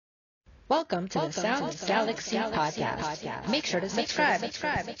Welcome to the Sound Galaxy Podcast. Make sure to subscribe.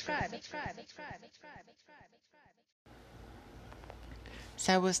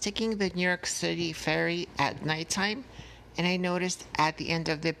 So I was taking the New York City ferry at nighttime, and I noticed at the end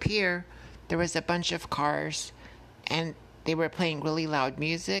of the pier there was a bunch of cars, and they were playing really loud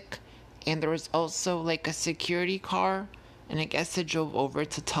music, and there was also like a security car, and I guess it drove over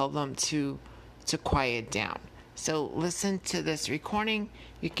to tell them to quiet down. So listen to this recording.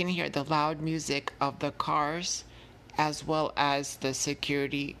 You can hear the loud music of the cars as well as the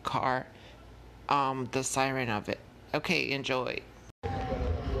security car, the siren of it. Okay, enjoy.